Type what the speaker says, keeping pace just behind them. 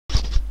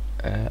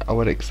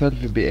Our Excel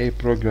VBA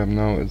program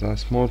now is a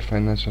small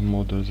financial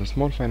model. The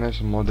small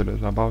financial model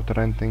is about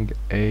renting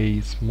a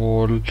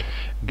small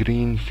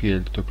green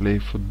field to play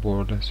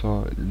football.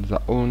 So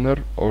the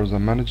owner or the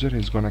manager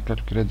is gonna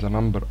calculate the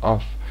number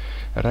of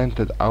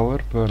rented hour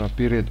per a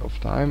period of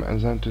time,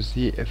 and then to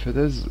see if it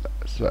is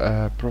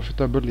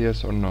profitable,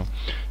 yes or no.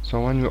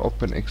 So when we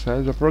open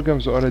Excel, the program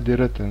is already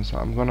written, so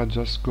I'm gonna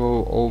just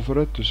go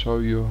over it to show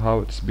you how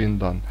it's been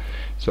done.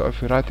 So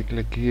if we right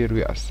click here,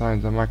 we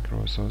assign the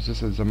macro. So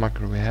this is the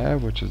macro we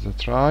have, which is a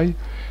try,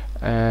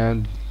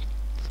 and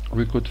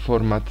we could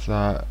format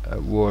the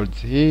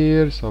words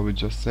here. So we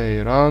just say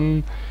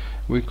run.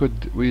 We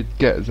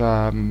get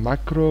the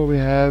macro we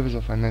have,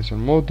 the financial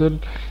model.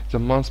 The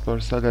month per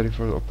salary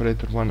for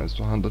operator 1 is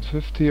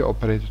 250,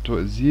 operator 2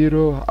 is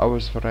 0,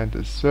 hours for rent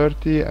is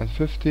 30 and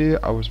 50,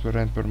 hours per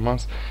rent per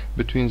month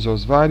between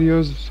those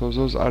values. So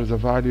those are the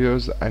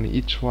values, and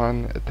each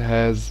one it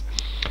has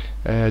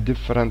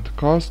different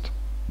cost.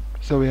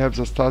 So we have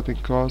the starting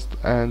cost,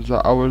 and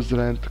the hours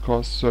rent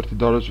costs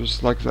 $30, which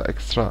is like the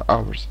extra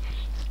hours.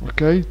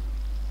 Okay,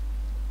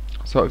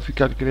 so if you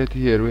calculate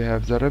here, we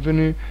have the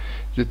revenue,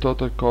 the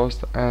total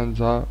cost, and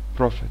the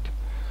profit.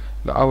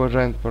 The hour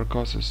rent per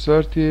cost is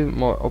 30,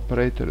 more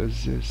operator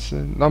is this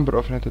number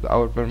of rented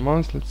hour per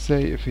month. Let's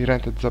say if he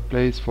rented the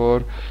place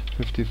for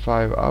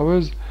 55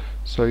 hours,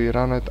 so you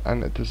run it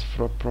and it is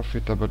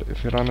profitable.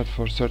 If you run it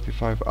for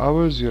 35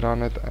 hours, you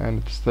run it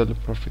and it's still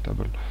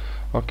profitable.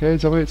 Okay,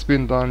 the way it's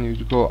been done,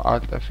 you go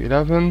Alt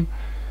F11,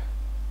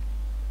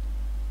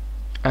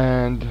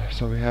 and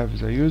so we have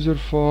the user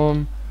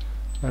form,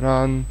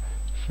 run.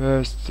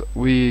 First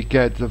we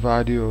get the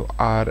value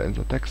R in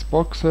the text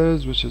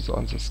boxes, which is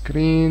on the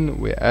screen.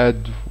 We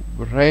add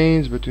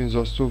range between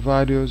those two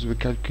values, we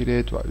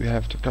calculate what we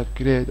have to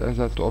calculate, and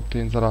then to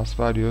obtain the last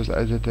values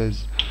as it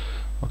is.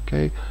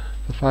 Okay,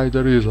 to find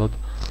the result.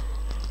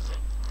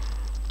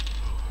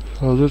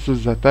 So this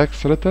is the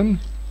text written.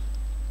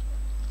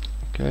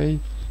 Okay,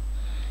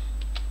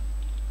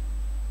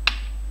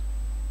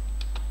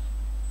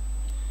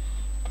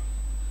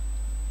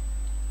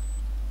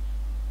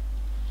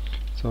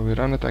 so we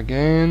run it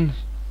again.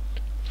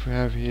 If we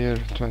have here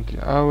 20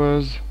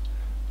 hours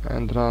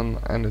and run,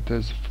 and it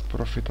is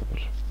profitable.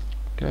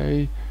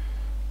 Okay,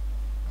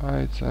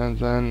 right, and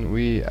then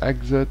we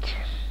exit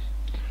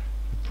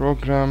the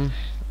program,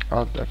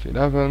 Alt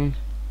F11.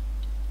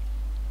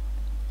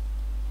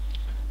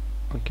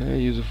 Okay,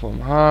 user form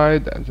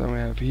hide, and then we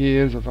have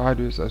here the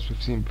values as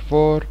we've seen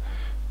before.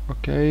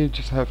 Okay,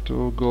 just have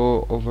to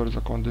go over the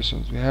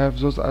conditions we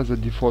have. Those are the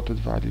defaulted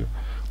value.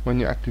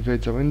 When you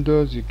activate the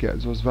windows, you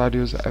get those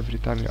values every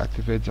time you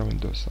activate the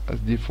windows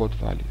as default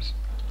values.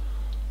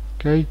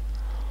 Okay,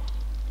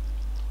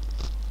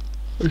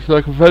 it's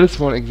like a very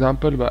small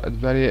example, but a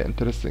very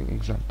interesting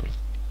example,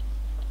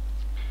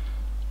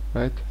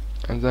 right?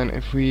 And then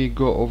if we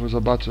go over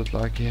the budget,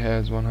 like he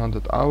has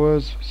 100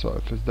 hours, so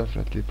if it's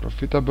definitely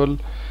profitable,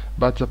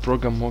 but the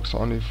program works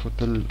only for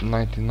till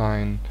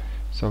 99,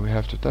 so we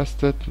have to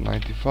test it.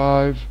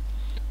 95.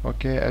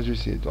 Okay, as you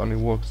see, it only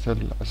works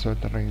till a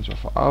certain range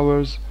of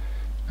hours,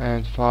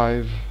 and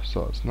 5,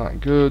 so it's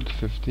not good.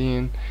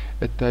 15,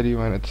 it tell you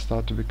when it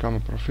start to become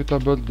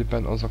profitable,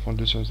 depend on the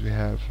conditions we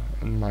have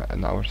in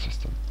our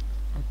system.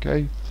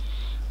 Okay,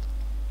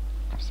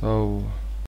 so